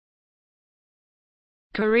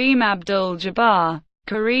Kareem Abdul-Jabbar.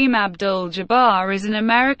 Kareem Abdul-Jabbar is an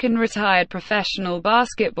American retired professional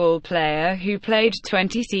basketball player who played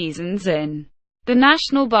 20 seasons in the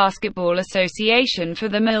National Basketball Association for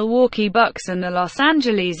the Milwaukee Bucks and the Los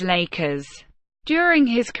Angeles Lakers. During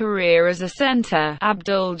his career as a center,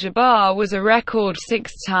 Abdul-Jabbar was a record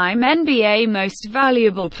 6-time NBA Most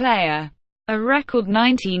Valuable Player, a record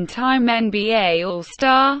 19-time NBA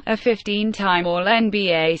All-Star, a 15-time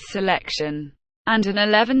All-NBA selection, and an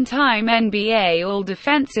 11-time NBA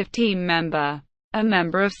All-Defensive Team member, a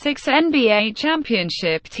member of 6 NBA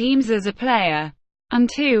championship teams as a player, and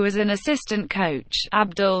 2 as an assistant coach.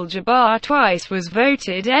 Abdul-Jabbar twice was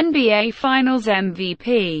voted NBA Finals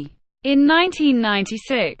MVP. In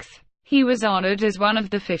 1996, he was honored as one of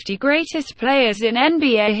the 50 greatest players in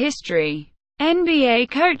NBA history. NBA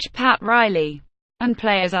coach Pat Riley and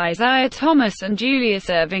players Isiah Thomas and Julius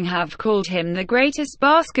Erving have called him the greatest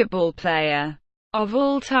basketball player of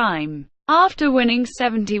all time. After winning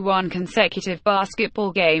 71 consecutive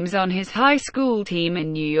basketball games on his high school team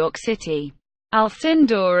in New York City,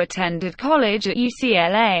 Alcindor attended college at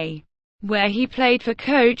UCLA, where he played for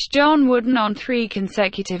coach John Wooden on 3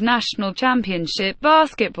 consecutive national championship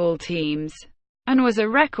basketball teams, and was a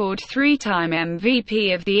record 3-time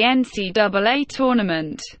MVP of the NCAA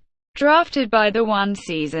Tournament. Drafted by the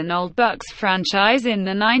one-season-old Bucks franchise in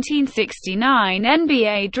the 1969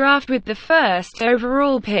 NBA Draft with the first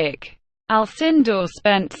overall pick, Alcindor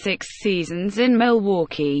spent 6 seasons in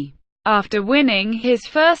Milwaukee. After winning his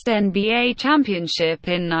first NBA championship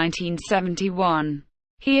in 1971,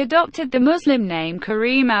 he adopted the Muslim name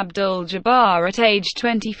Kareem Abdul-Jabbar at age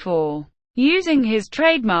 24. Using his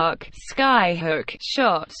trademark, skyhook,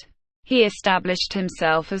 shot, he established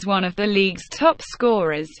himself as one of the league's top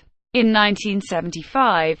scorers. In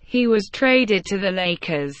 1975, he was traded to the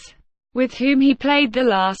Lakers, with whom he played the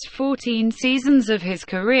last 14 seasons of his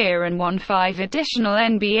career and won 5 additional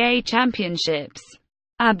NBA championships.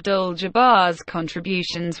 Abdul-Jabbar's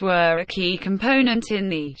contributions were a key component in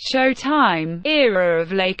the Showtime era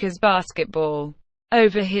of Lakers basketball.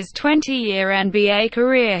 Over his 20-year NBA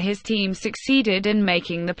career, his team succeeded in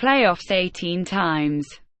making the playoffs 18 times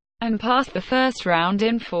and passed the first round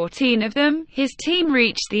in 14 of them. His team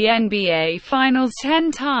reached the NBA Finals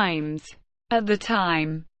 10 times. At the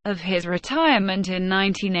time of his retirement in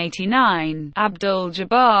 1989,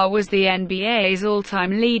 Abdul-Jabbar was the NBA's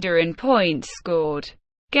all-time leader in points scored,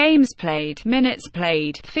 games played, minutes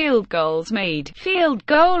played, field goals made, field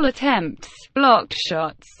goal attempts, blocked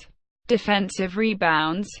shots, defensive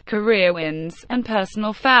rebounds, career wins, and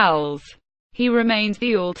personal fouls. He remains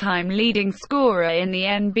the all-time leading scorer in the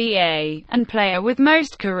NBA, and player with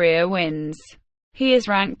most career wins. He is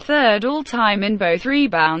ranked 3rd all-time in both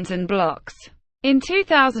rebounds and blocks. In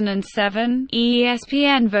 2007,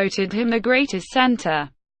 ESPN voted him the greatest center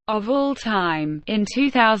of all time. In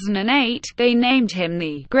 2008, they named him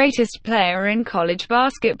the greatest player in college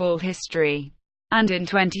basketball history. And in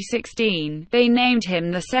 2016, they named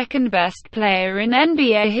him the 2nd best player in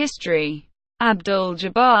NBA history.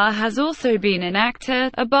 Abdul-Jabbar has also been an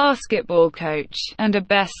actor, a basketball coach, and a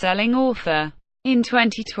best-selling author. In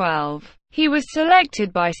 2012, he was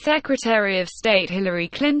selected by Secretary of State Hillary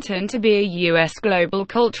Clinton to be a U.S. Global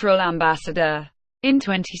Cultural Ambassador. In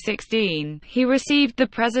 2016, he received the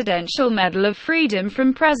Presidential Medal of Freedom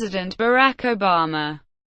from President Barack Obama.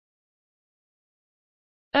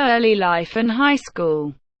 Early life and high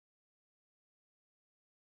school.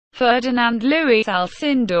 Ferdinand Louis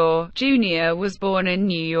Alcindor, Jr. was born in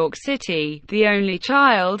New York City, the only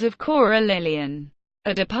child of Cora Lillian,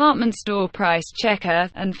 a department store price checker,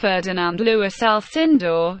 and Ferdinand Louis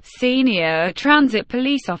Alcindor, Sr., a transit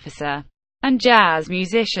police officer and jazz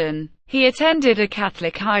musician. He attended a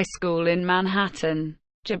Catholic high school in Manhattan.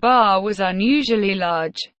 Jabbar was unusually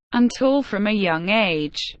large and tall from a young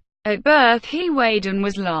age. At birth he weighed and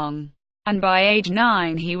was long, and by age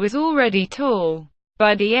 9 he was already tall.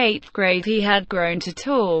 By the 8th grade he had grown to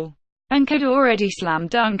tall, and could already slam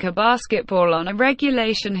dunk a basketball on a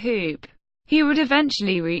regulation hoop. He would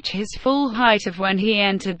eventually reach his full height of when he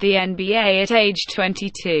entered the NBA at age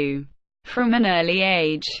 22. From an early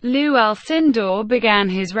age, Lou Alcindor began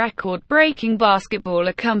his record-breaking basketball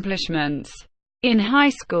accomplishments. In high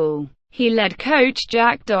school, he led coach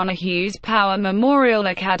Jack Donahue's Power Memorial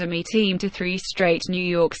Academy team to 3 straight New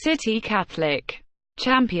York City Catholic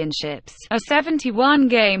championships, a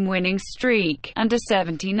 71-game winning streak, and a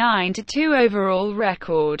 79-2 overall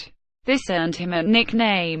record. This earned him a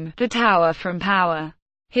nickname, the Tower from Power.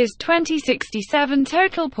 His 2067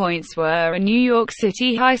 total points were a New York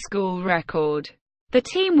City high school record. The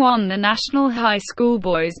team won the National High School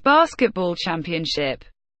Boys Basketball Championship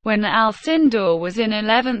when Alcindor was in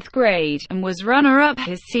 11th grade, and was runner-up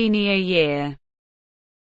his senior year.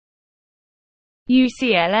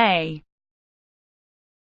 UCLA.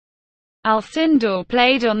 Alcindor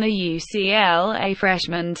played on the UCLA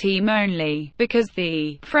freshman team only, because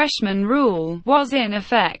the freshman rule was in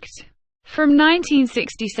effect. From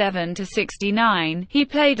 1967 to 69, he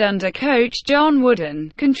played under coach John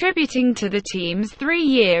Wooden, contributing to the team's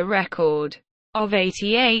three-year record of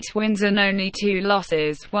 88 wins and only 2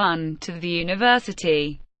 losses, one to the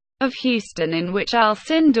University of Houston, in which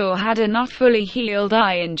Alcindor had a not fully healed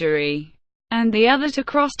eye injury, and the other to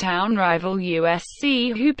crosstown rival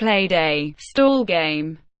USC, who played a stall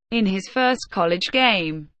game in his first college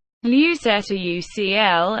game. Liu set a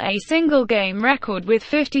UCLA single-game record with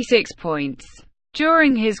 56 points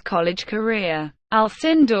during his college career.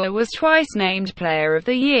 Alcindor was twice named Player of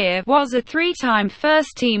the Year, was a 3-time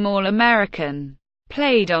first-team All-American,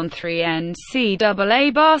 played on 3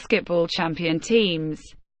 NCAA basketball champion teams,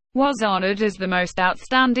 was honored as the most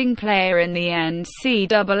outstanding player in the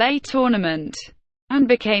NCAA Tournament, and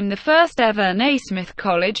became the first ever Naismith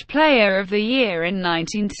College Player of the Year in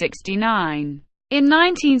 1969. In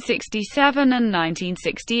 1967 and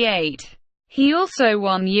 1968, he also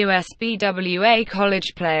won USBWA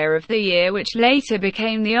College Player of the Year, which later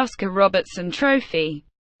became the Oscar Robertson Trophy.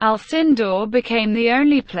 Alcindor became the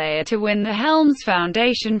only player to win the Helms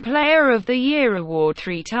Foundation Player of the Year award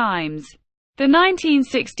 3 times. The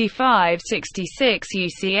 1965-66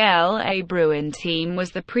 UCLA Bruin team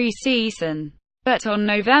was the preseason, but on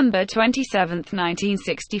November 27,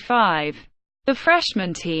 1965, the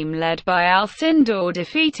freshman team led by Alcindor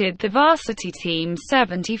defeated the varsity team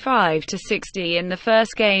 75-60 in the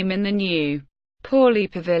first game in the new Pauley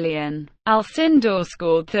Pavilion. Alcindor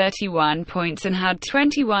scored 31 points and had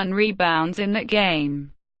 21 rebounds in that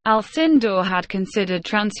game. Alcindor had considered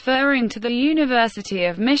transferring to the University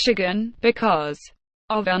of Michigan, because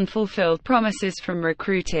of unfulfilled promises from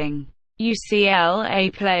recruiting.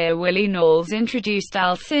 UCLA player Willie Knowles introduced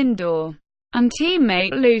Alcindor and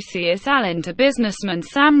teammate Lucius Allen to businessman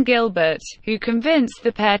Sam Gilbert, who convinced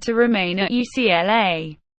the pair to remain at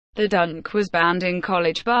UCLA. The dunk was banned in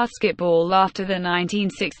college basketball after the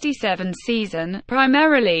 1967 season,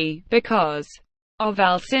 primarily because of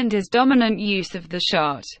Alcindor's dominant use of the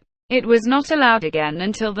shot. It was not allowed again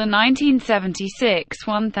until the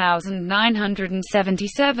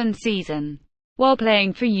 1976-1977 season. While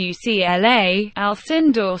playing for UCLA,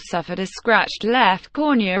 Alcindor suffered a scratched left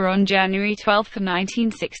cornea on January 12,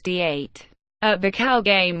 1968, at the Cal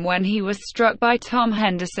game when he was struck by Tom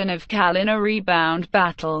Henderson of Cal in a rebound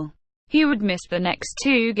battle. He would miss the next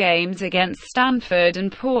 2 games against Stanford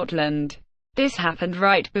and Portland. This happened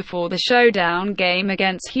right before the showdown game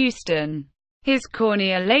against Houston. His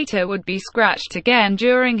cornea later would be scratched again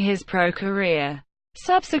during his pro career,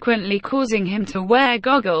 subsequently causing him to wear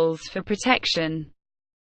goggles for protection.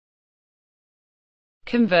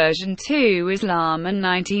 Conversion to Islam and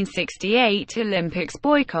 1968 Olympics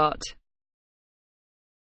boycott.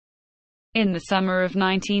 In the summer of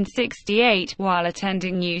 1968, while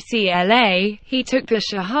attending UCLA, he took the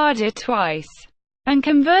Shahada twice and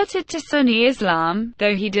converted to Sunni Islam,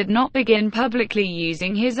 though he did not begin publicly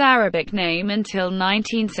using his Arabic name until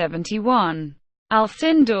 1971.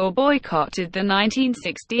 Alcindor boycotted the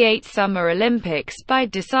 1968 Summer Olympics by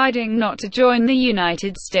deciding not to join the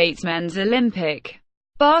United States men's Olympic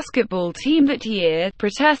basketball team that year,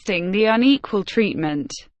 protesting the unequal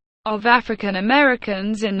treatment of African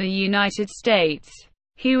Americans in the United States.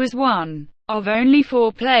 He was one of only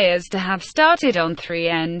 4 players to have started on 3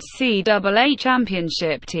 NCAA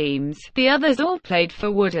championship teams. The others all played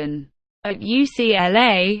for Wooden. At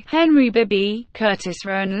UCLA, Henry Bibby, Curtis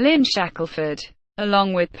Rowe and Lynn Shackelford.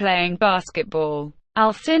 Along with playing basketball,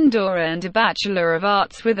 Alcindor earned a Bachelor of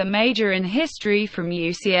Arts with a major in history from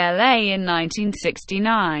UCLA in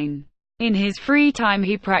 1969. In his free time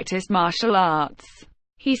he practiced martial arts.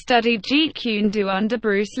 He studied Jeet Kune Do under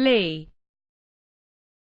Bruce Lee.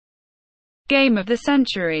 Game of the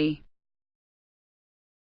Century.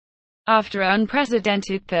 After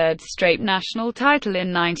unprecedented 3rd straight national title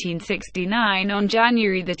in 1969, on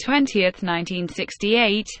January 20,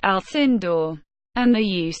 1968, Alcindor and the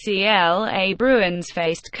UCLA Bruins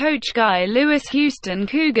faced Coach Guy Lewis' Houston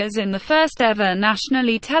Cougars in the first ever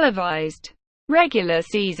nationally televised regular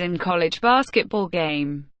season college basketball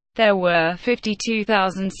game. There were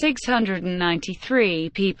 52,693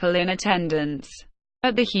 people in attendance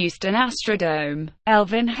at the Houston Astrodome.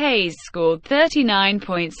 Elvin Hayes scored 39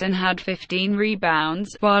 points and had 15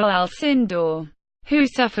 rebounds, while Alcindor, who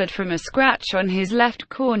suffered from a scratch on his left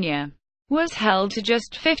cornea, was held to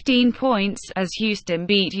just 15 points, as Houston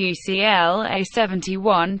beat UCLA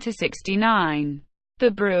 71-69. The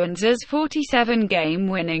Bruins' 47-game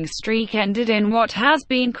winning streak ended in what has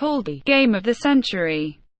been called the game of the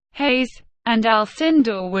century. Hayes and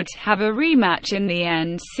Alcindor would have a rematch in the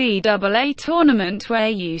NCAA Tournament where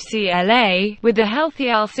UCLA, with the healthy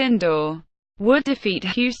Alcindor, would defeat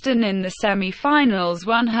Houston in the semi-finals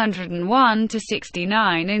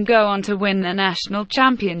 101-69 and go on to win the national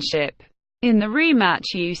championship. In the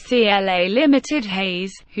rematch, UCLA limited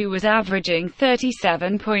Hayes, who was averaging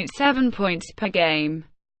 37.7 points per game,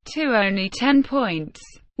 to only 10 points.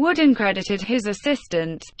 Wooden credited his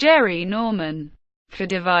assistant, Jerry Norman, for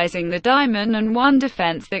devising the diamond and one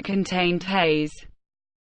defense that contained Hayes.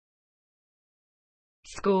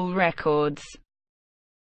 School records.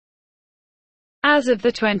 As of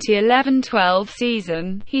the 2011-12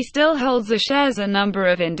 season, he still holds or shares a number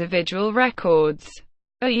of individual records.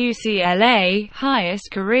 At UCLA,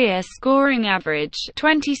 highest career scoring average,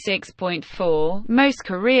 26.4, most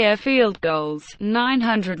career field goals,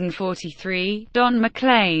 943, Don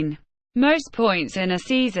McClain. Most points in a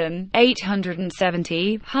season,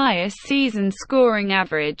 870, highest season scoring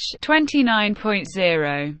average,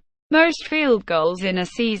 29.0. Most field goals in a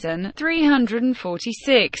season,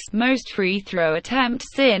 346, most free throw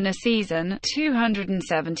attempts in a season,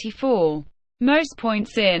 274. Most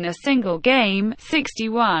points in a single game,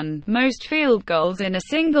 61. Most field goals in a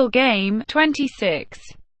single game, 26.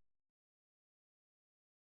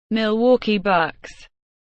 Milwaukee Bucks.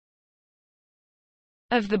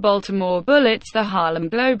 Of the Baltimore Bullets, the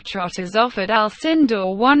Harlem Globetrotters offered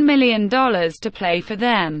Alcindor $1 million to play for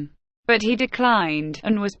them, but he declined,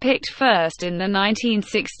 and was picked first in the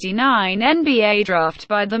 1969 NBA draft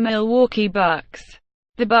by the Milwaukee Bucks.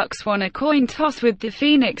 The Bucks won a coin toss with the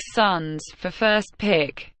Phoenix Suns for first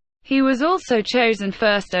pick. He was also chosen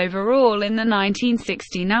first overall in the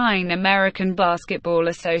 1969 American Basketball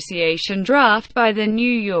Association draft by the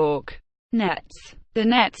New York Nets. The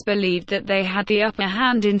Nets believed that they had the upper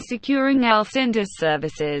hand in securing Alcindor's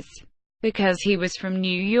services because he was from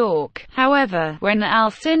New York. However, when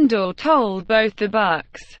Alcindor told both the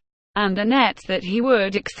Bucks and the Nets that he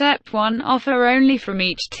would accept one offer only from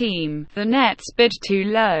each team, the Nets bid too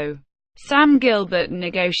low. Sam Gilbert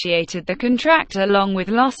negotiated the contract along with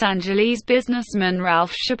Los Angeles businessman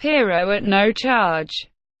Ralph Shapiro at no charge.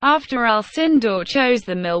 After Alcindor chose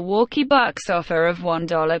the Milwaukee Bucks offer of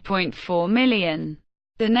 $1.4 million,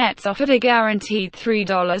 the Nets offered a guaranteed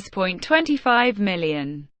 $3.25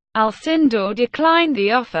 million. Alcindor declined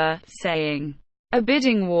the offer, saying, "A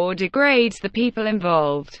bidding war degrades the people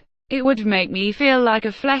involved. It would make me feel like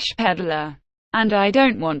a flesh peddler, and I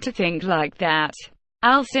don't want to think like that."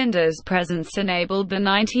 Alcindor's presence enabled the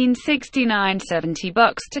 1969-70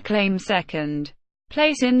 Bucks to claim second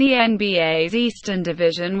place in the NBA's Eastern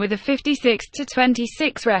Division with a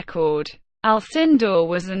 56-26 record. Alcindor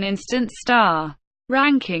was an instant star,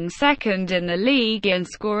 ranking second in the league in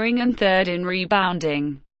scoring and third in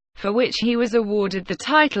rebounding, for which he was awarded the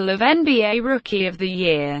title of NBA Rookie of the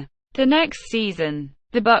Year. The next season,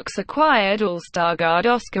 the Bucks acquired All-Star guard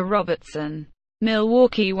Oscar Robertson.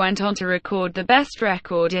 Milwaukee went on to record the best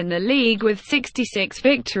record in the league with 66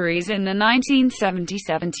 victories in the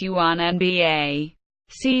 1970-71 NBA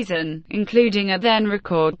season, including a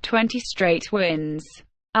then-record 20 straight wins.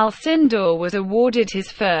 Alcindor was awarded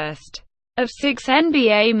his first of 6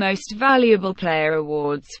 NBA Most Valuable Player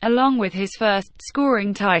awards, along with his first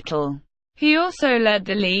scoring title. He also led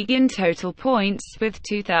the league in total points, with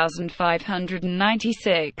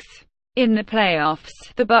 2,596. In the playoffs,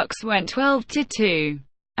 the Bucks went 12-2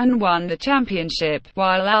 and won the championship,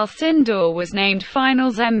 while Alcindor was named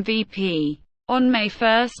Finals MVP. On May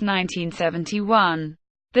 1, 1971,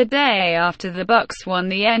 the day after the Bucks won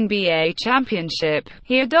the NBA championship,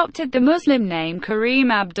 he adopted the Muslim name Kareem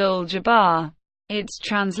Abdul-Jabbar. Its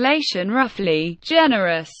translation roughly,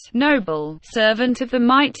 generous, noble, servant of the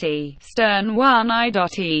mighty, stern one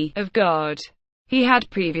I.e. of God. He had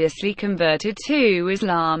previously converted to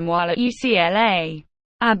Islam while at UCLA.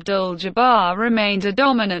 Abdul-Jabbar remained a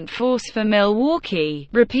dominant force for Milwaukee,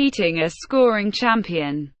 repeating as scoring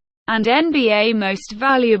champion and NBA Most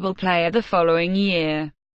Valuable Player the following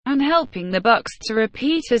year, and helping the Bucks to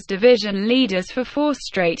repeat as division leaders for 4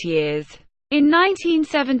 straight years. In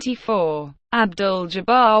 1974,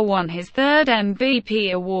 Abdul-Jabbar won his 3rd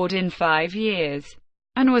MVP award in 5 years,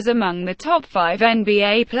 and was among the top 5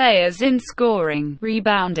 NBA players in scoring,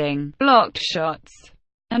 rebounding, blocked shots,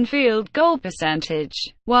 and field goal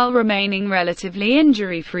percentage, while remaining relatively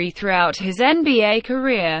injury-free throughout his NBA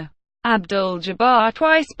career. Abdul-Jabbar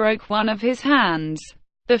twice broke one of his hands.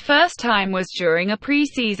 The first time was during a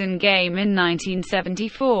preseason game in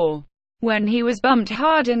 1974, when he was bumped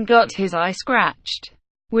hard and got his eye scratched,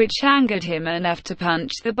 which angered him enough to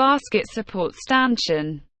punch the basket support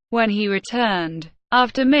stanchion. When he returned,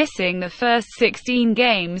 after missing the first 16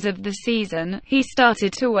 games of the season, he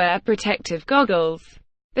started to wear protective goggles.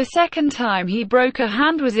 The second time he broke a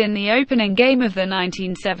hand was in the opening game of the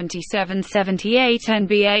 1977-78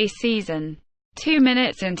 NBA season. 2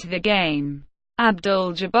 minutes into the game,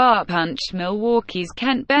 Abdul-Jabbar punched Milwaukee's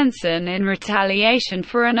Kent Benson in retaliation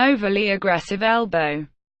for an overly aggressive elbow,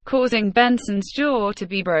 causing Benson's jaw to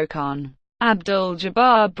be broken.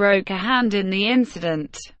 Abdul-Jabbar broke a hand in the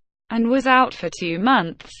incident and was out for 2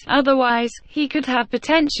 months. Otherwise, he could have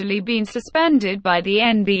potentially been suspended by the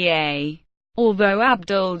NBA. Although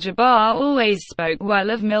Abdul-Jabbar always spoke well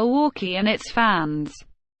of Milwaukee and its fans,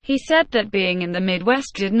 he said that being in the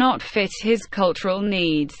Midwest did not fit his cultural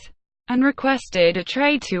needs, and requested a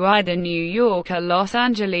trade to either New York or Los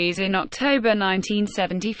Angeles in October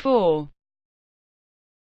 1974.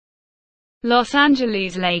 Los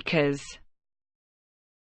Angeles Lakers.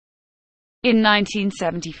 In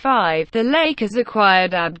 1975, the Lakers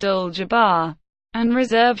acquired Abdul-Jabbar and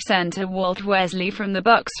reserve center Walt Wesley from the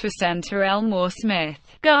Bucks for center Elmore Smith,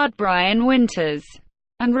 guard Brian Winters,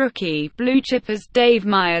 and rookie blue chippers Dave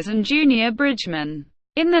Myers and Junior Bridgman.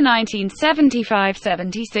 In the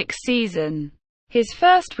 1975-76 season, his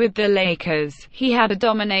first with the Lakers, he had a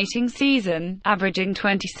dominating season, averaging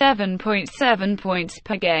 27.7 points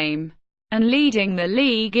per game, and leading the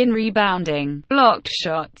league in rebounding, blocked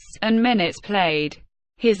shots, and minutes played.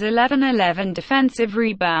 His 11-11 defensive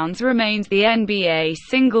rebounds remains the NBA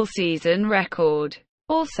single-season record.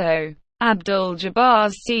 Also,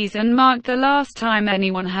 Abdul-Jabbar's season marked the last time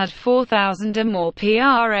anyone had 4,000 or more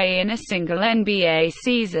PRA in a single NBA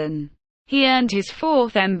season. He earned his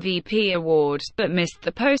 4th MVP award, but missed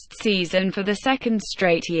the postseason for the second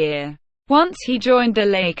straight year. Once he joined the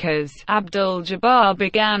Lakers, Abdul-Jabbar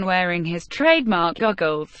began wearing his trademark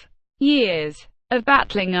goggles. Years of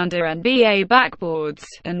battling under NBA backboards,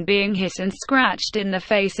 and being hit and scratched in the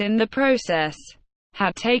face in the process,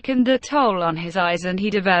 had taken the toll on his eyes, and he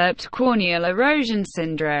developed corneal erosion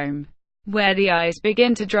syndrome, where the eyes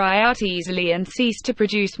begin to dry out easily and cease to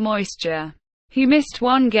produce moisture. He missed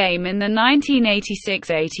 1 game in the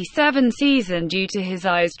 1986-87 season due to his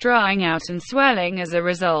eyes drying out and swelling as a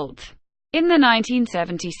result. In the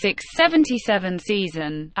 1976-77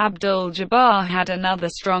 season, Abdul-Jabbar had another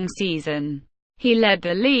strong season. He led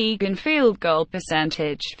the league in field goal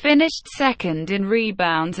percentage, finished second in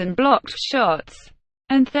rebounds and blocked shots,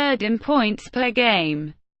 and third in points per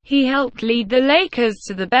game. He helped lead the Lakers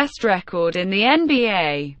to the best record in the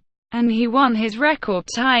NBA, and he won his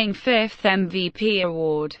record-tying 5th MVP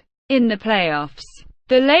award. In the playoffs,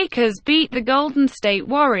 the Lakers beat the Golden State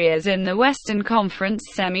Warriors in the Western Conference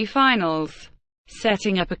semifinals,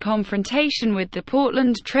 setting up a confrontation with the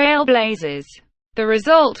Portland Trail Blazers. The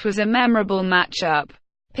result was a memorable matchup,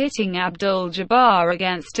 pitting Abdul-Jabbar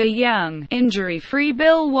against a young, injury-free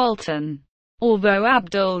Bill Walton. Although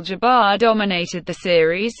Abdul-Jabbar dominated the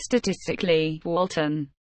series statistically, Walton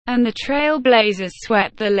and the Trail Blazers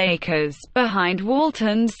swept the Lakers, behind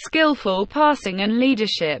Walton's skillful passing and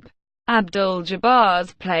leadership.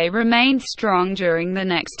 Abdul-Jabbar's play remained strong during the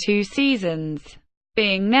next 2 seasons,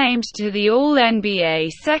 being named to the All-NBA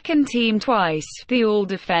Second Team twice, the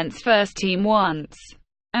All-Defense First Team once,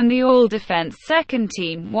 and the All-Defense Second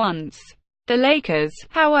Team once. The Lakers,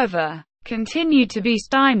 however, continued to be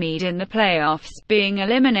stymied in the playoffs, being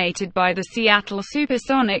eliminated by the Seattle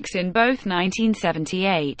Supersonics in both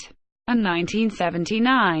 1978 and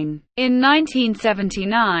 1979. In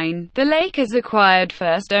 1979, the Lakers acquired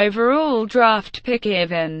first overall draft pick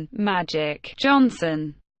Evan Magic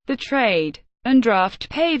Johnson. The trade and draft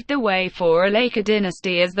paved the way for a Laker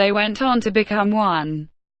dynasty as they went on to become one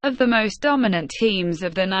of the most dominant teams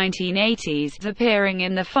of the 1980s, appearing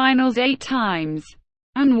in the finals 8 times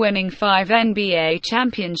and winning 5 NBA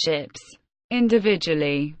championships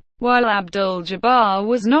individually. While Abdul-Jabbar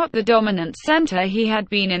was not the dominant center he had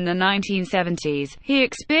been in the 1970s, he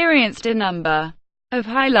experienced a number of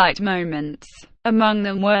highlight moments. Among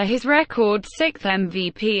them were his record 6th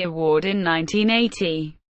MVP award in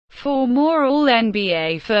 1980, 4 more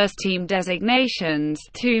All-NBA First-Team designations,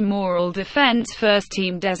 2 more All-Defense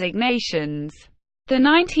First-Team designations, the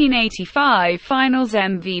 1985 Finals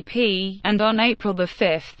MVP, and on April 5,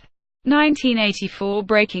 1984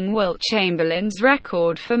 breaking Wilt Chamberlain's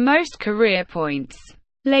record for most career points.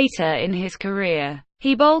 Later in his career,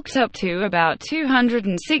 he bulked up to about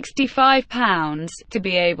 265 pounds, to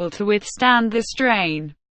be able to withstand the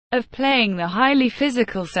strain. of playing the highly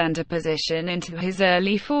physical center position into his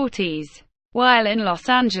early 40s. While in Los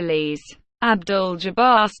Angeles,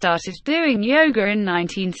 Abdul-Jabbar started doing yoga in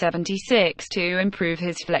 1976 to improve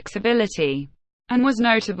his flexibility, and was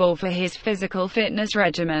notable for his physical fitness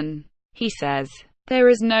regimen. He says, "There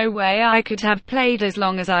is no way I could have played as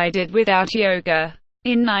long as I did without yoga."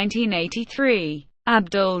 In 1983,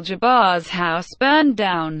 Abdul-Jabbar's house burned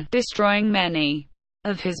down, destroying many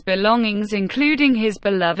of his belongings including his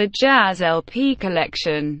beloved jazz LP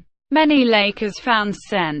collection. Many Lakers fans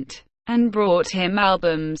sent and brought him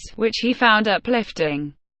albums, which he found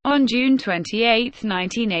uplifting. On June 28,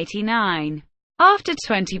 1989, after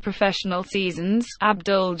 20 professional seasons,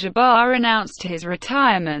 Abdul-Jabbar announced his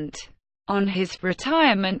retirement. On his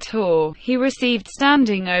retirement tour, he received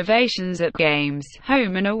standing ovations at games,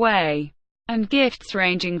 home and away, and gifts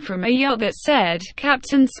ranging from a yacht that said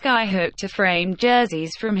Captain Skyhook to framed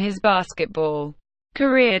jerseys from his basketball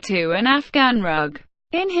career to an Afghan rug.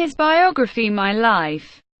 In his biography My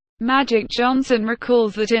Life, Magic Johnson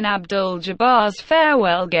recalls that in Abdul-Jabbar's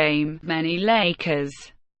farewell game, many Lakers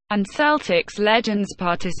and Celtics legends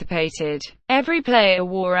participated. Every player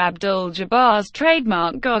wore Abdul-Jabbar's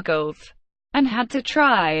trademark goggles and had to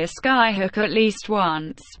try a skyhook at least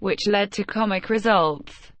once, which led to comic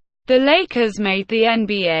results. The Lakers made the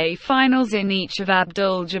NBA Finals in each of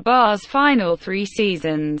Abdul-Jabbar's final 3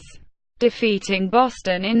 seasons, defeating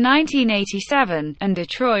Boston in 1987, and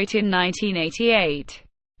Detroit in 1988.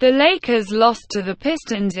 The Lakers lost to the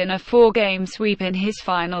Pistons in a 4-game sweep in his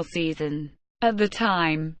final season. At the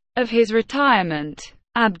time of his retirement,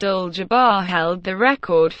 Abdul-Jabbar held the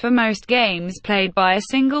record for most games played by a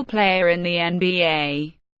single player in the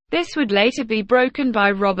NBA. This would later be broken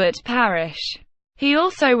by Robert Parrish. He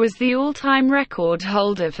also was the all-time record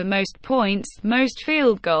holder for most points, most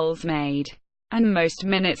field goals made, and most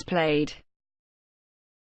minutes played.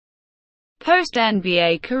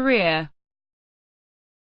 Post-NBA career.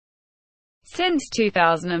 Since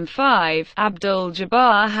 2005,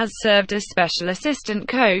 Abdul-Jabbar has served as special assistant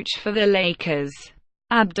coach for the Lakers.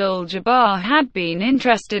 Abdul-Jabbar had been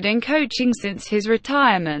interested in coaching since his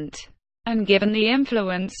retirement, and given the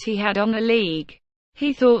influence he had on the league,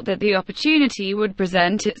 he thought that the opportunity would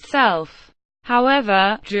present itself.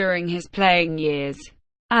 However, during his playing years,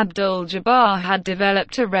 Abdul-Jabbar had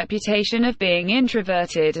developed a reputation of being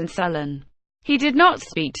introverted and sullen. He did not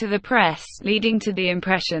speak to the press, leading to the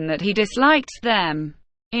impression that he disliked them.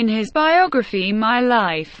 In his biography My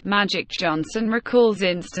Life, Magic Johnson recalls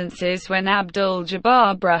instances when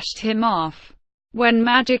Abdul-Jabbar brushed him off. When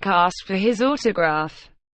Magic asked for his autograph,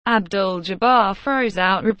 Abdul-Jabbar froze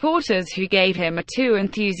out reporters who gave him a too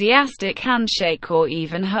enthusiastic handshake or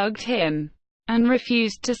even hugged him, and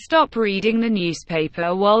refused to stop reading the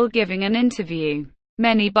newspaper while giving an interview.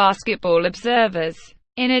 Many basketball observers,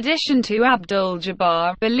 in addition to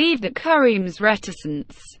Abdul-Jabbar, believe that Kareem's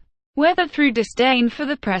reticence, whether through disdain for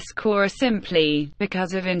the press corps or simply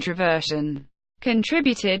because of introversion,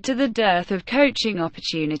 contributed to the dearth of coaching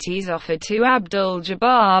opportunities offered to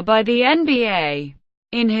Abdul-Jabbar by the NBA.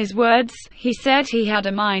 In his words, he said he had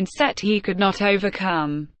a mindset he could not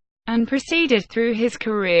overcome, and proceeded through his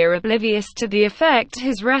career oblivious to the effect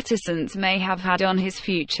his reticence may have had on his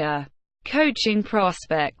future coaching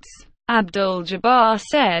prospects. Abdul-Jabbar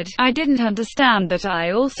said, "I didn't understand that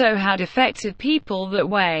I also had affected people that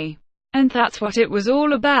way. And that's what it was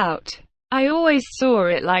all about. I always saw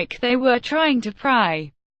it like they were trying to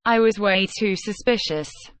pry. I was way too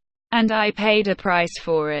suspicious. And I paid a price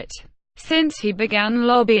for it." Since he began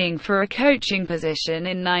lobbying for a coaching position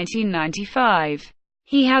in 1995,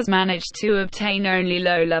 he has managed to obtain only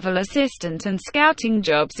low-level assistant and scouting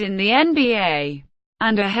jobs in the NBA,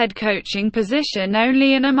 and a head coaching position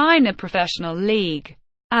only in a minor professional league.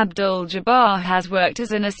 Abdul-Jabbar has worked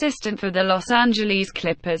as an assistant for the Los Angeles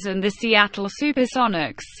Clippers and the Seattle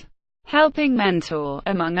Supersonics, helping mentor,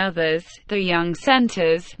 among others, the young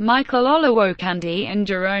centers, Michael Olowokandi and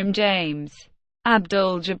Jerome James.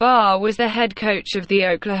 Abdul-Jabbar was the head coach of the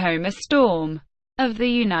Oklahoma Storm of the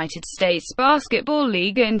United States Basketball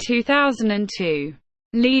League in 2002,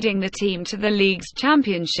 leading the team to the league's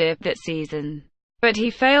championship that season. But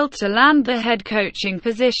he failed to land the head coaching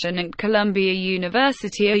position at Columbia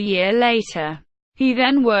University a year later. He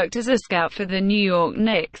then worked as a scout for the New York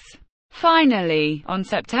Knicks. Finally, on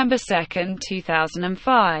September 2,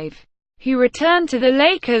 2005, he returned to the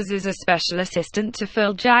Lakers as a special assistant to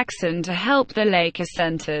Phil Jackson to help the Lakers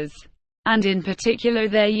centers, and in particular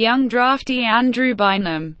their young draftee Andrew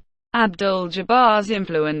Bynum. Abdul-Jabbar's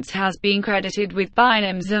influence has been credited with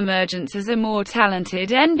Bynum's emergence as a more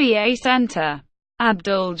talented NBA center.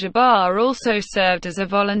 Abdul-Jabbar also served as a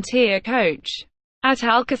volunteer coach at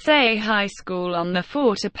Alcindor High School on the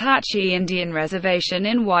Fort Apache Indian Reservation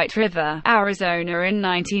in White River, Arizona in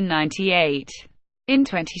 1998. In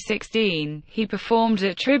 2016, he performed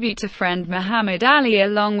a tribute to friend Muhammad Ali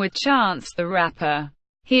along with Chance the Rapper.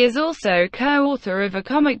 He is also co-author of a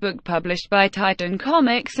comic book published by Titan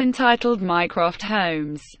Comics entitled Mycroft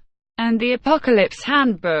Holmes and the Apocalypse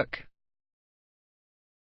Handbook.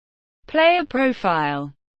 Player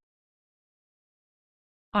profile.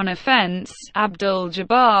 On offense,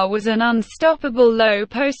 Abdul-Jabbar was an unstoppable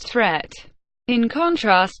low-post threat. In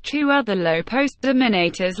contrast to other low-post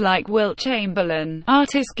dominators like Wilt Chamberlain,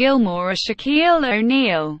 Artis Gilmore or Shaquille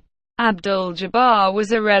O'Neal, Abdul-Jabbar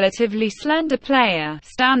was a relatively slender player,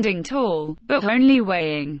 standing tall, but only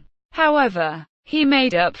weighing. However, he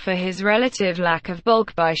made up for his relative lack of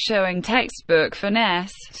bulk by showing textbook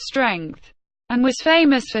finesse, strength, and was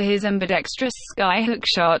famous for his ambidextrous skyhook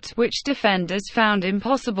shot, which defenders found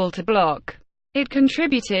impossible to block. It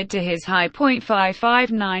contributed to his high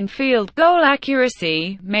 .559 field goal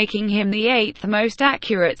accuracy, making him the 8th most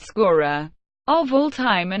accurate scorer of all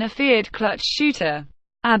time and a feared clutch shooter.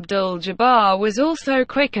 Abdul-Jabbar was also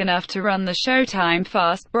quick enough to run the Showtime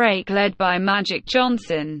fast break led by Magic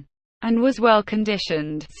Johnson, and was well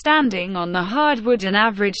conditioned, standing on the hardwood an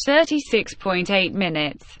average 36.8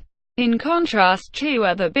 minutes. In contrast to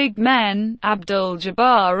other big men,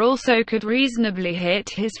 Abdul-Jabbar also could reasonably hit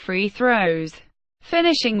his free throws,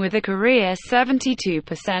 finishing with a career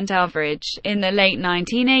 72% average in the late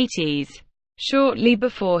 1980s, shortly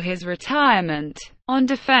before his retirement. On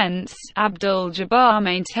defense, Abdul-Jabbar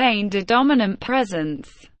maintained a dominant presence.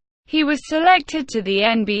 He was selected to the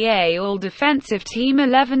NBA All-Defensive Team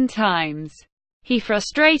 11 times. He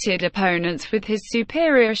frustrated opponents with his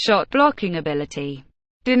superior shot-blocking ability,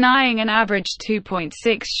 denying an average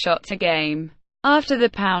 2.6 shots a game. After the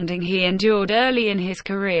pounding he endured early in his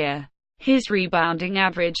career, his rebounding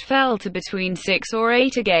average fell to between 6 or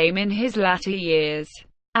 8 a game in his latter years.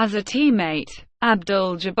 As a teammate,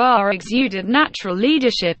 Abdul-Jabbar exuded natural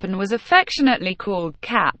leadership and was affectionately called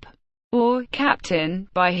Cap, or Captain,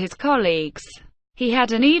 by his colleagues. He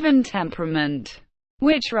had an even temperament,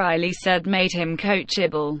 which Riley said made him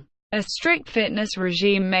coachable. A strict fitness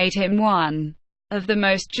regime made him one of the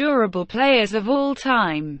most durable players of all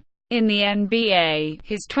time. In the NBA,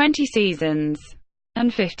 his 20 seasons and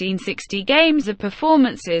 1560 games of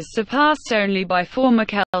performances surpassed only by former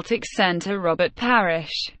Celtics center Robert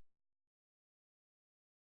Parrish.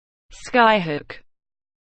 Skyhook.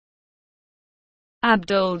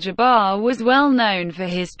 Abdul-Jabbar was well known for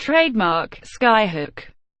his trademark skyhook,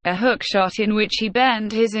 a hook shot in which he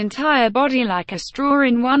bent his entire body like a straw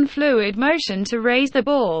in one fluid motion to raise the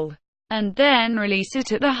ball and then release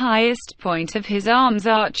it at the highest point of his arm's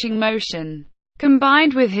arching motion.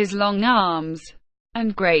 Combined with his long arms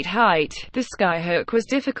and great height, the skyhook was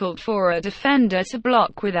difficult for a defender to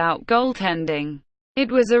block without goaltending.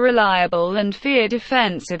 It was a reliable and feared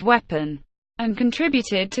offensive weapon, and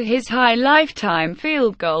contributed to his high lifetime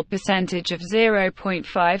field goal percentage of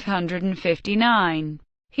 .559.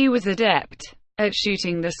 He was adept at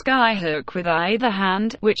shooting the skyhook with either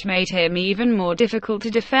hand, which made him even more difficult to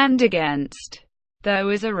defend against. Though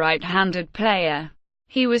as a right-handed player,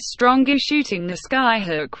 he was stronger shooting the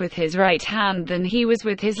skyhook with his right hand than he was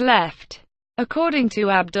with his left. According to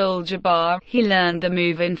Abdul-Jabbar, he learned the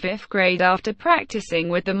move in 5th grade after practicing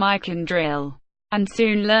with the Mikan drill, and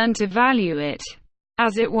soon learned to value it,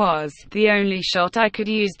 as it was the only shot I could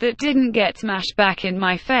use that didn't get smashed back in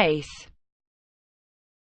my face.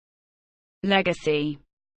 Legacy.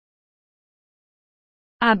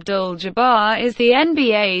 Abdul-Jabbar is the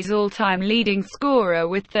NBA's all-time leading scorer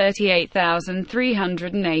with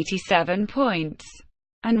 38,387 points,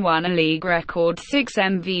 and won a league record 6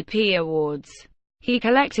 MVP awards. He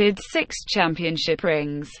collected 6 championship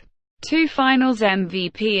rings, 2 Finals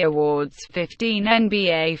MVP awards, 15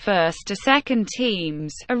 NBA first to second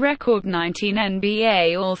teams, a record 19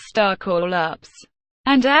 NBA All-Star call-ups,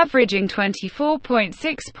 and averaging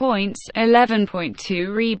 24.6 points,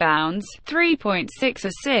 11.2 rebounds, 3.6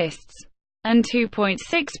 assists, and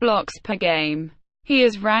 2.6 blocks per game. He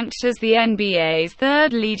is ranked as the NBA's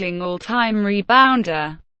 3rd leading all-time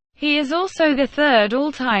rebounder. He is also the 3rd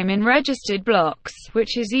all-time in registered blocks,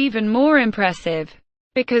 which is even more impressive,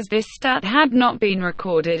 because this stat had not been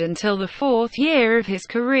recorded until the 4th year of his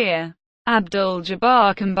career.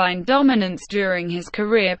 Abdul-Jabbar combined dominance during his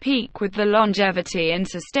career peak with the longevity and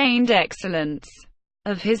sustained excellence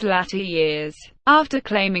of his latter years. After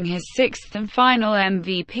claiming his 6th and final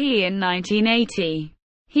MVP in 1980,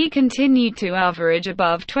 he continued to average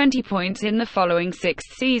above 20 points in the following 6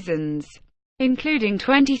 seasons. including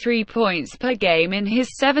 23 points per game in his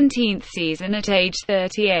 17th season at age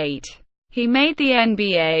 38. He made the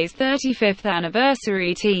NBA's 35th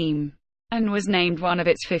anniversary team, and was named one of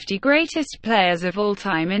its 50 greatest players of all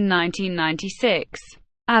time in 1996.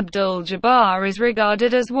 Abdul-Jabbar is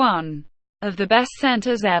regarded as one of the best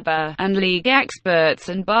centers ever, and league experts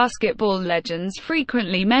and basketball legends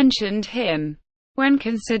frequently mentioned him when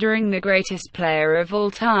considering the greatest player of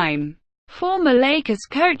all time. Former Lakers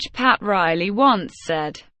coach Pat Riley once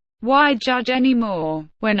said, "Why judge anymore,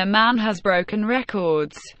 when a man has broken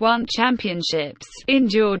records, won championships,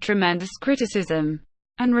 endured tremendous criticism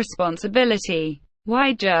and responsibility?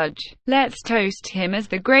 Why judge? Let's toast him as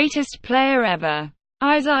the greatest player ever."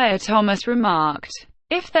 Isiah Thomas remarked,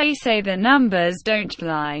 "If they say the numbers don't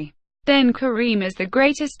lie, then Kareem is the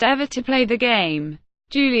greatest ever to play the game."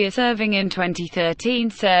 Julius Erving in 2013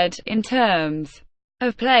 said, "In terms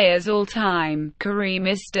of players all time, Kareem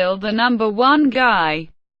is still the number one guy.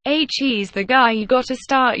 He's the guy you gotta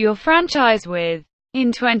start your franchise with."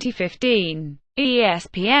 In 2015,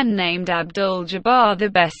 ESPN named Abdul-Jabbar the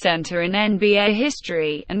best center in NBA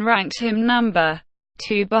history, and ranked him number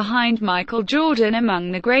 2 behind Michael Jordan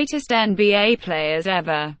among the greatest NBA players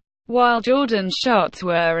ever. While Jordan's shots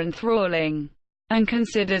were enthralling and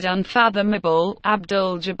considered unfathomable,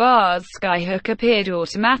 Abdul-Jabbar's skyhook appeared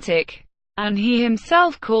automatic, and he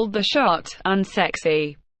himself called the shot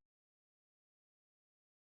unsexy.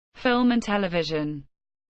 Film and television.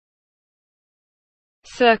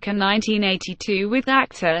 Circa 1982, with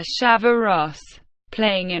actor Shava Ross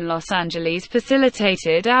playing in Los Angeles,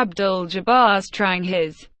 facilitated Abdul-Jabbar's trying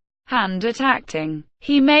his hand at acting.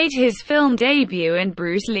 He made his film debut in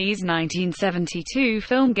Bruce Lee's 1972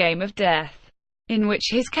 film Game of Death, in which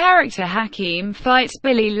his character Hakeem fights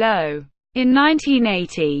Billy Lowe. In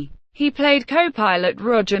 1980, he played co-pilot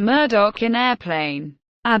Roger Murdoch in Airplane.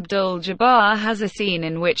 Abdul-Jabbar has a scene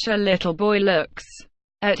in which a little boy looks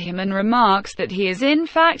at him and remarks that he is in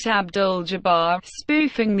fact Abdul-Jabbar,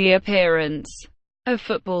 spoofing the appearance of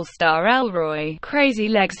football star Elroy "Crazy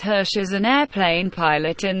Legs" Hirsch as an airplane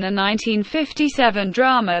pilot in the 1957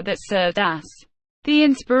 drama that served as the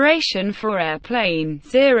inspiration for Airplane,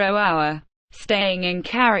 0 Hour. Staying in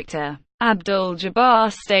character,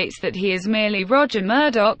 Abdul-Jabbar states that he is merely Roger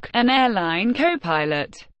Murdoch, an airline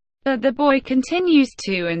co-pilot. But the boy continues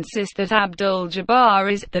to insist that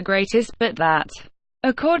Abdul-Jabbar is the greatest, but that,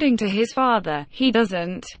 according to his father, he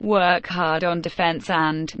doesn't work hard on defense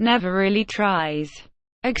and never really tries,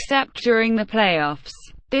 except during the playoffs.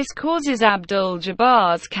 This causes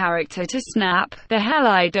Abdul-Jabbar's character to snap, "The hell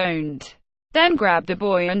I don't," then grab the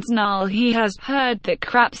boy and snarl, "He has heard that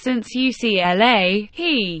crap since UCLA,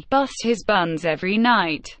 he bust his buns every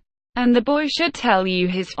night. And the boy should tell you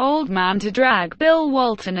his old man to drag Bill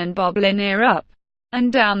Walton and Bob Lanier up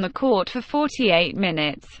and down the court for 48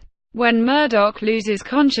 minutes. When Murdoch loses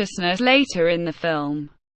consciousness later in the film,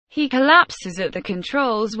 he collapses at the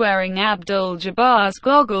controls wearing Abdul-Jabbar's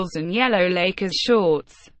goggles and yellow Lakers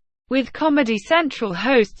shorts. With Comedy Central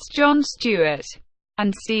hosts Jon Stewart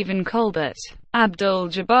and Stephen Colbert,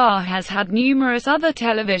 Abdul-Jabbar has had numerous other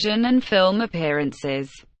television and film appearances,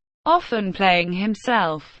 often playing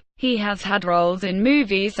himself. He has had roles in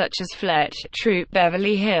movies such as Fletch, Troop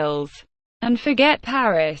Beverly Hills, and Forget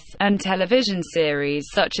Paris, and television series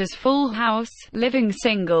such as Full House, Living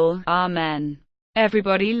Single, Amen,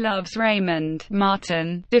 Everybody Loves Raymond,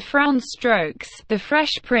 Martin, Diff'rent Strokes, The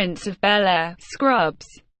Fresh Prince of Bel-Air, Scrubs,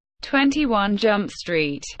 21 Jump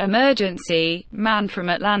Street, Emergency, Man from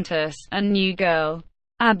Atlantis, and New Girl.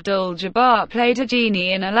 Abdul-Jabbar played a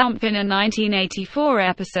genie in a lamp in a 1984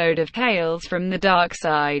 episode of Tales from the Dark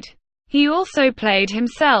Side. He also played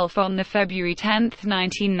himself on the February 10,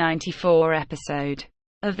 1994 episode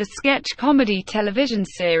of the sketch comedy television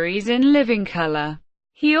series In Living Color.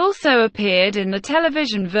 He also appeared in the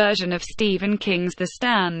television version of Stephen King's The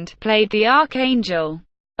Stand, played the Archangel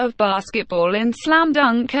of basketball in Slam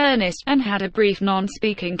Dunk Ernest, and had a brief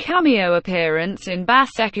non-speaking cameo appearance in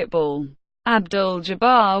Basketball.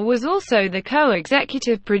 Abdul-Jabbar was also the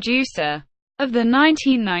co-executive producer of the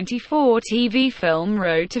 1994 TV film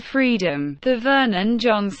Road to Freedom, The Vernon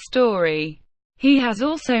Johns Story. He has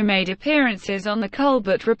also made appearances on The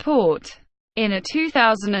Colbert Report, in a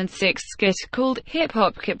 2006 skit called Hip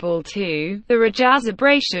Hop Kickball 2, The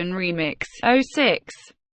Rajazabration Remix, 06,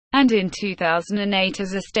 and in 2008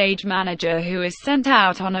 as a stage manager who is sent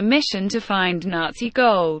out on a mission to find Nazi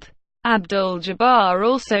gold. Abdul-Jabbar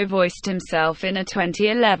also voiced himself in a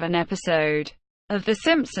 2011 episode of The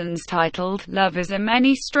Simpsons titled, Love is a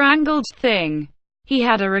Many-Strangled Thing. He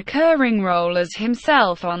had a recurring role as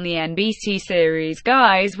himself on the NBC series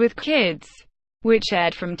Guys with Kids. which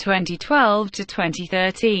aired from 2012 to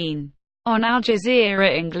 2013. On Al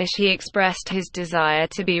Jazeera English, he expressed his desire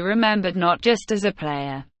to be remembered not just as a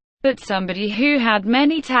player, but somebody who had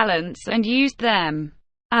many talents and used them.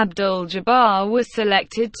 Abdul-Jabbar was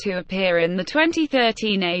selected to appear in the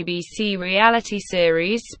 2013 ABC reality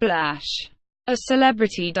series Splash, a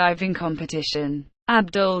celebrity diving competition.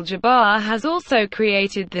 Abdul-Jabbar has also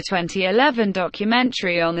created the 2011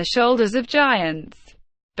 documentary On the Shoulders of Giants,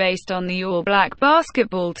 based on the all-black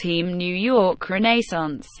basketball team New York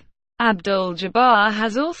Renaissance. Abdul-Jabbar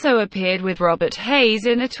has also appeared with Robert Hayes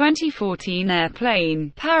in a 2014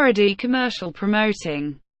 airplane parody commercial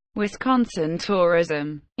promoting Wisconsin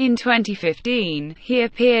tourism. In 2015, he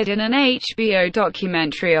appeared in an HBO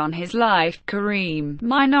documentary on his life, Kareem,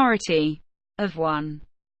 Minority of One.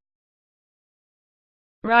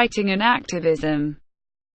 Writing and activism.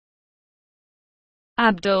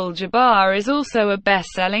 Abdul-Jabbar is also a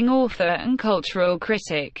best-selling author and cultural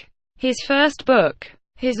critic. His first book,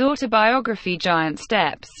 his autobiography Giant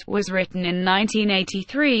Steps, was written in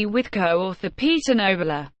 1983 with co-author Peter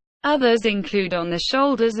Nobler. Others include On the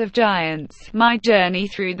Shoulders of Giants, My Journey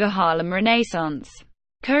Through the Harlem Renaissance,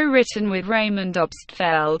 co-written with Raymond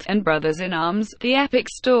Obstfeld, and Brothers in Arms, The Epic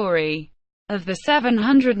Story of the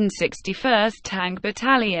 761st Tank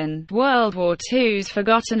Battalion, World War II's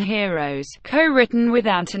Forgotten Heroes, co-written with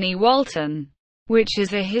Anthony Walton, which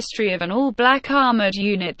is a history of an all-black armored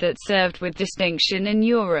unit that served with distinction in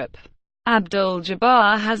Europe.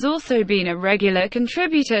 Abdul-Jabbar has also been a regular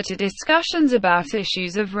contributor to discussions about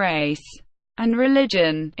issues of race and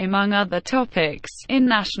religion, among other topics, in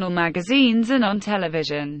national magazines and on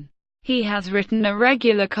television. He has written a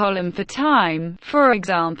regular column for Time, for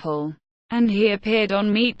example, and he appeared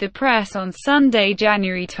on Meet the Press on Sunday,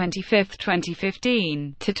 January 25,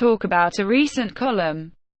 2015, to talk about a recent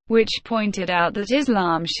column which pointed out that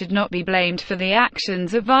Islam should not be blamed for the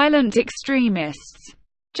actions of violent extremists,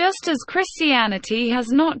 just as Christianity has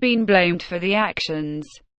not been blamed for the actions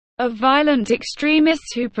of violent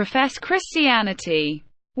extremists who profess Christianity.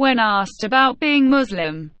 When asked about being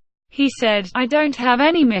Muslim, he said, "I don't have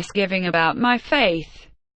any misgiving about my faith.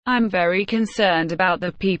 I'm very concerned about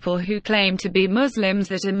the people who claim to be Muslims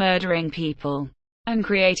that are murdering people and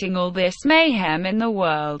creating all this mayhem in the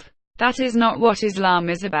world. That is not what Islam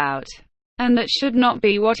is about. And that should not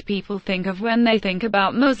be what people think of when they think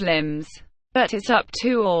about Muslims. But it's up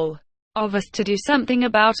to all of us to do something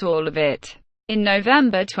about all of it." In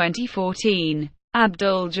November 2014,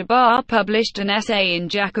 Abdul-Jabbar published an essay in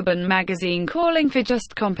Jacobin magazine calling for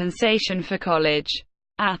just compensation for college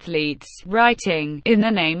athletes, writing, "In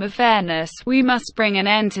the name of fairness, we must bring an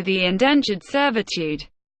end to the indentured servitude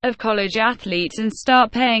of college athletes and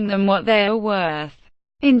start paying them what they are worth."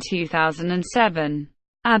 In 2007,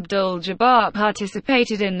 Abdul-Jabbar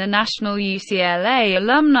participated in the national UCLA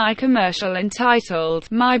alumni commercial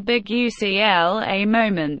entitled, My Big UCLA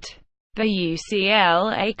Moment. The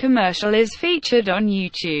UCLA commercial is featured on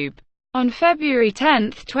YouTube. On February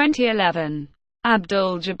 10, 2011,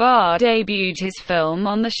 Abdul-Jabbar debuted his film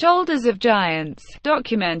On the Shoulders of Giants,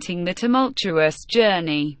 documenting the tumultuous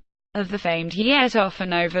journey of the famed yet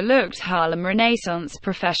often overlooked Harlem Renaissance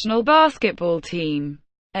professional basketball team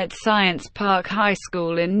at Science Park High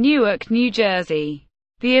School in Newark, New Jersey.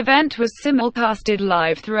 The event was simulcasted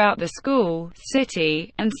live throughout the school,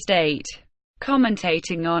 city, and state.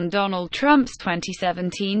 Commentating on Donald Trump's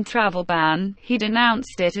 2017 travel ban, he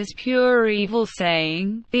denounced it as pure evil,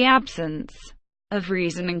 saying, "The absence of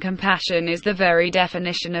reason and compassion is the very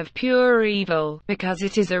definition of pure evil, because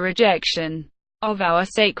it is a rejection of our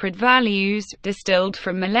sacred values, distilled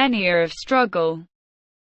from millennia of struggle."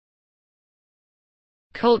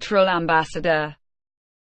 Cultural ambassador.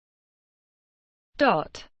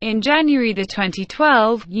 In January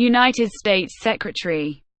 2012, United States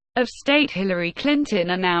Secretary of State Hillary Clinton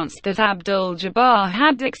announced that Abdul-Jabbar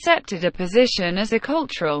had accepted a position as a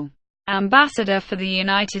cultural ambassador for the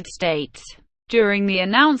United States. During the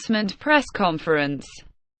announcement press conference,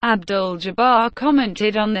 Abdul-Jabbar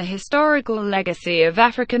commented on the historical legacy of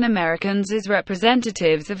African Americans as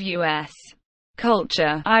representatives of U.S.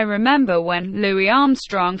 culture. "I remember when Louis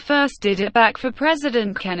Armstrong first did it back for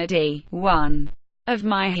President Kennedy, one of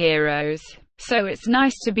my heroes. So it's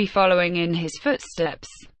nice to be following in his footsteps."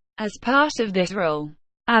 As part of this role,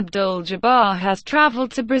 Abdul-Jabbar has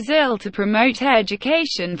traveled to Brazil to promote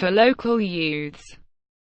education for local youths.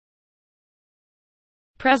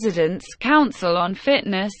 President's Council on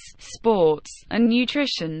Fitness, Sports, and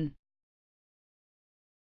Nutrition.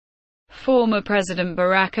 Former President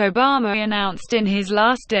Barack Obama announced in his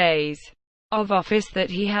last days of office that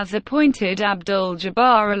he has appointed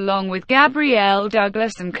Abdul-Jabbar along with Gabrielle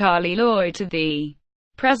Douglas and Carly Lloyd to the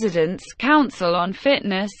President's Council on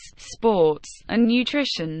Fitness, Sports, and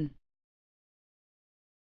Nutrition.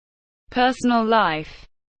 Personal life.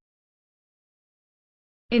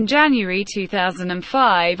 In January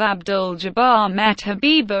 2005, Abdul-Jabbar met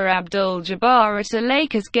Habiba Abdul-Jabbar at a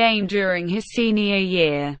Lakers game during his senior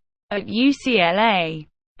year at UCLA.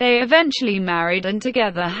 They eventually married and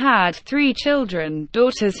together had 3 children,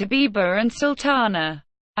 daughters Habiba and Sultana,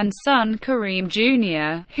 and son Kareem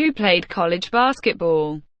Jr., who played college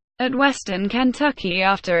basketball at Western Kentucky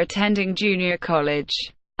after attending junior college.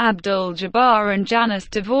 Abdul-Jabbar and Janice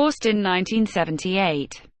divorced in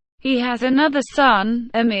 1978. He has another son,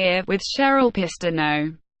 Amir, with Cheryl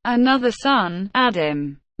Pistono. Another son,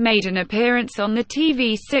 Adim, made an appearance on the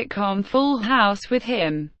TV sitcom Full House with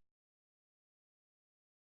him.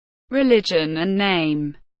 Religion and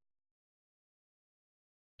name.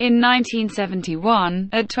 In 1971,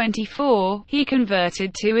 at 24, he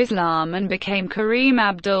converted to Islam and became Kareem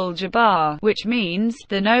Abdul-Jabbar, which means,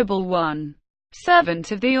 the Noble One,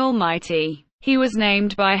 servant of the Almighty. He was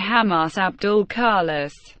named by Hamas Abdul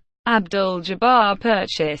Khalis. Abdul-Jabbar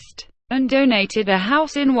purchased and donated a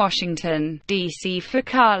house in Washington, D.C. for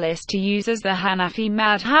Khalis to use as the Hanafi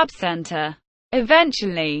Madhab Center.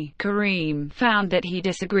 Eventually, Kareem found that he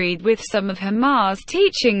disagreed with some of Hamas'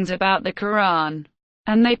 teachings about the Quran,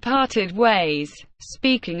 and they parted ways.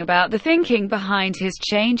 Speaking about the thinking behind his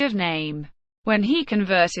change of name, when he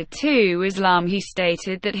converted to Islam, he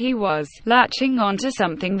stated that he was latching onto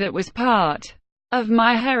something that was part of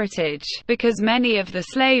my heritage, because many of the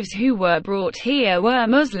slaves who were brought here were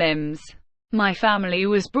Muslims. My family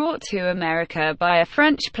was brought to America by a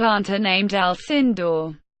French planter named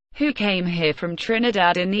Alcindor, who came here from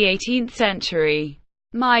Trinidad in the 18th century.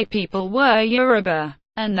 My people were Yoruba,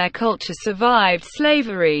 and their culture survived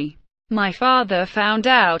slavery. My father found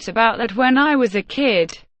out about that when I was a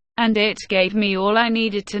kid, and it gave me all I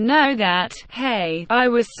needed to know that, hey, I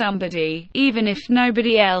was somebody, even if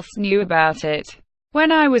nobody else knew about it.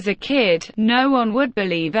 When I was a kid, no one would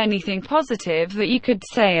believe anything positive that you could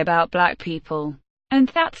say about black people. And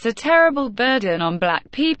that's a terrible burden on black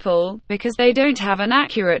people, because they don't have an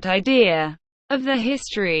accurate idea of the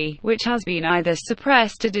history, which has been either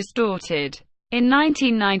suppressed or distorted. In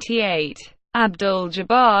 1998,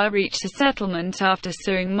 Abdul-Jabbar reached a settlement after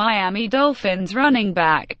suing Miami Dolphins running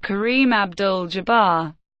back Kareem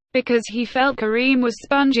Abdul-Jabbar, because he felt Kareem was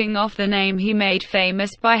sponging off the name he made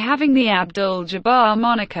famous by having the Abdul-Jabbar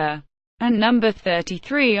moniker and number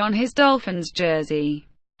 33 on his Dolphins jersey.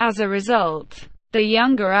 As a result, the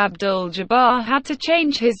younger Abdul-Jabbar had to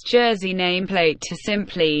change his jersey nameplate to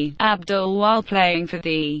simply Abdul while playing for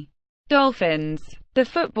the Dolphins. The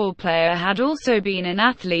football player had also been an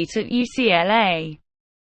athlete at UCLA.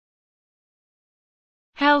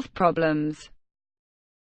 Health problems.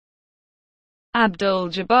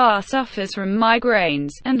 Abdul-Jabbar suffers from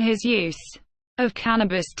migraines, and his use of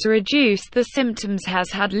cannabis to reduce the symptoms has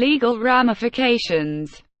had legal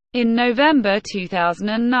ramifications. In November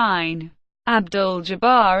 2009,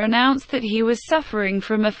 Abdul-Jabbar announced that he was suffering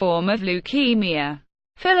from a form of leukemia,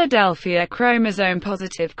 Philadelphia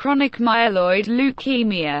chromosome-positive chronic myeloid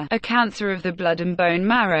leukemia, a cancer of the blood and bone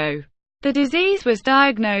marrow. The disease was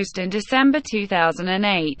diagnosed in December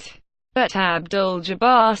 2008. But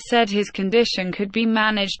Abdul-Jabbar said his condition could be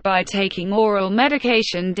managed by taking oral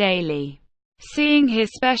medication daily, seeing his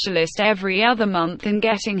specialist every other month and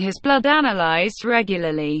getting his blood analyzed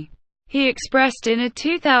regularly. He expressed in a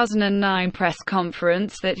 2009 press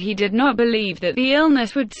conference that he did not believe that the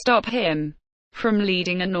illness would stop him from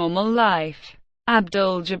leading a normal life.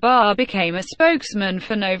 Abdul-Jabbar became a spokesman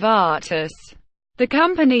for Novartis, the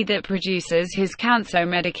company that produces his cancer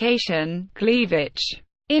medication, Cleavage.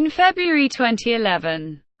 In February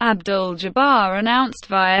 2011, Abdul-Jabbar announced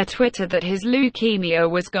via Twitter that his leukemia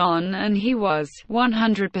was gone and he was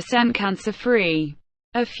 100% cancer-free.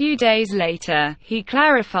 A few days later, he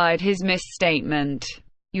clarified his misstatement.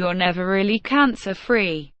 "You're never really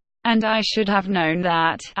cancer-free. And I should have known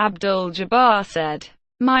that," Abdul-Jabbar said.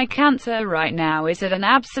 "My cancer right now is at an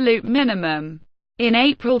absolute minimum." In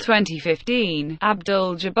April 2015,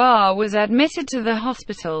 Abdul-Jabbar was admitted to the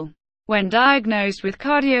hospital when diagnosed with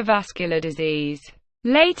cardiovascular disease.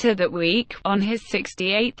 Later that week, on his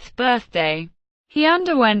 68th birthday, he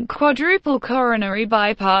underwent quadruple coronary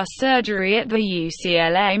bypass surgery at the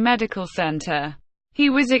UCLA Medical Center. He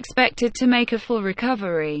was expected to make a full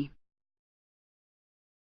recovery.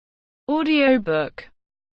 Audiobook.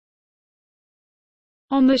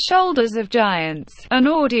 On the Shoulders of Giants, an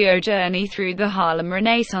audio journey through the Harlem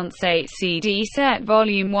Renaissance 8-CD set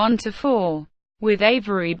Volume 1-4. With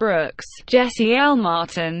Avery Brooks, Jesse L.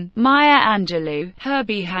 Martin, Maya Angelou,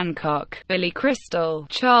 Herbie Hancock, Billy Crystal,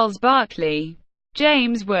 Charles Barkley,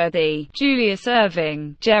 James Worthy, Julius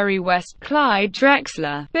Erving, Jerry West, Clyde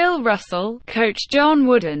Drexler, Bill Russell, Coach John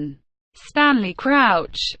Wooden, Stanley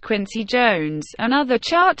Crouch, Quincy Jones, and other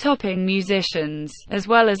chart-topping musicians, as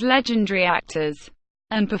well as legendary actors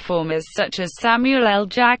and performers such as Samuel L.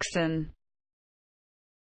 Jackson.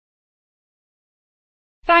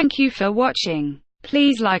 Thank you for watching.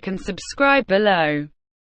 Please like and subscribe below.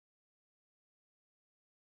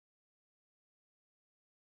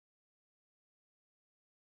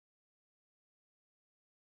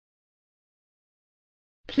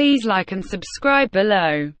 Please like and subscribe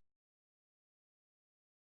below.